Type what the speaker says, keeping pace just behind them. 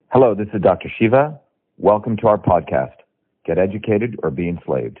Hello, this is Dr. Shiva. Welcome to our podcast, Get Educated or Be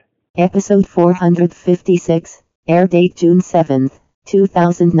Enslaved. Episode 456, air date June 7th,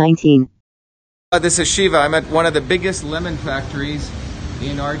 2019. This is Shiva. I'm at one of the biggest lemon factories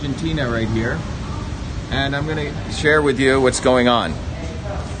in Argentina right here, and I'm going to share with you what's going on.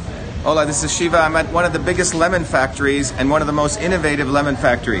 Hola, this is Shiva. I'm at one of the biggest lemon factories and one of the most innovative lemon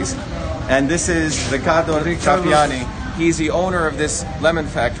factories. And this is Ricardo Trapiani. He's the owner of this lemon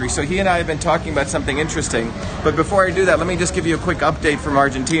factory. So he and I have been talking about something interesting. But before I do that, let me just give you a quick update from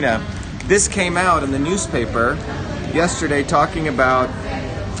Argentina. This came out in the newspaper yesterday talking about,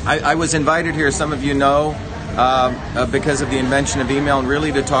 I was invited here, some of you know, because of the invention of email, and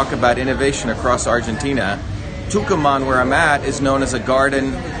really to talk about innovation across Argentina. Tucumán, where I'm at, is known as a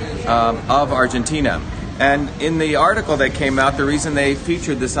garden of Argentina. And in the article that came out, the reason they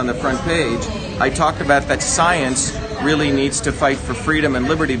featured this on the front page, I talked about that science really needs to fight for freedom and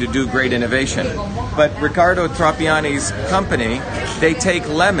liberty to do great innovation. But Ricardo Trapiani's company, they take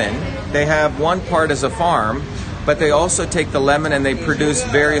lemon, they have one part as a farm, but they also take the lemon and they produce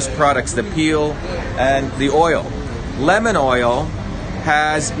various products, the peel and the oil. Lemon oil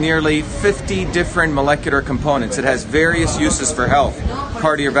has nearly 50 different molecular components. It has various uses for health,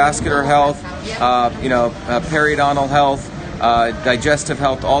 cardiovascular health, periodontal health, digestive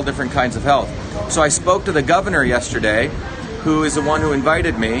health, all different kinds of health. So I spoke to the governor yesterday, who is the one who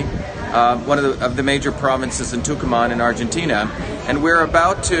invited me, one of the major provinces in Tucumán in Argentina, and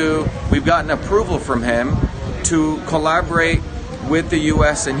we've gotten approval from him to collaborate with the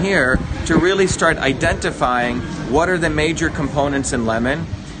U.S. and here to really start identifying what are the major components in lemon,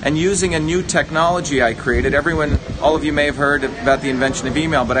 and using a new technology I created. All of you may have heard about the invention of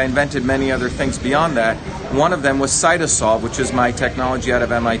email, but I invented many other things beyond that. One of them was Cytosolve, which is my technology out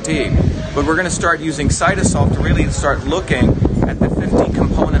of MIT. But we're going to start using Cytosolve to really start looking at the 50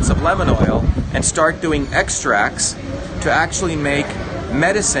 components of lemon oil and start doing extracts to actually make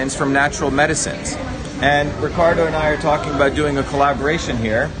medicines from natural medicines. And Ricardo and I are talking about doing a collaboration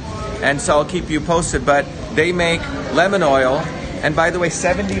here, and so I'll keep you posted. But they make lemon oil, and by the way,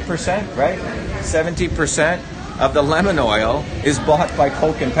 70%, right? 70% of the lemon oil is bought by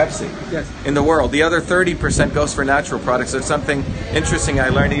Coke and Pepsi in the world. The other 30% goes for natural products. There's something interesting I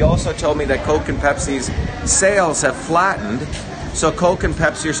learned. He also told me that Coke and Pepsi's sales have flattened, so Coke and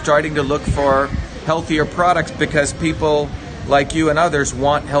Pepsi are starting to look for healthier products because people like you and others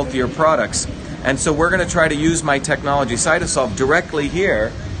want healthier products. And so we're going to try to use my technology, Cytosolve, directly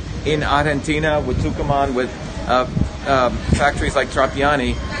here in Argentina with Tucumán, with factories like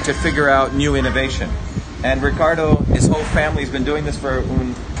Trapiani, to figure out new innovation. And Ricardo, his whole family's been doing this for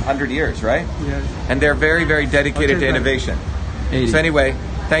 100 years, right? Yes. And they're very, very dedicated to innovation. 80. So anyway,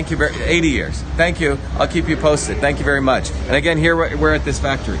 thank you. 80 years. Thank you. I'll keep you posted. Thank you very much. And again, here we're at this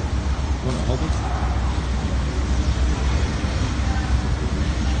factory. Want to hold it?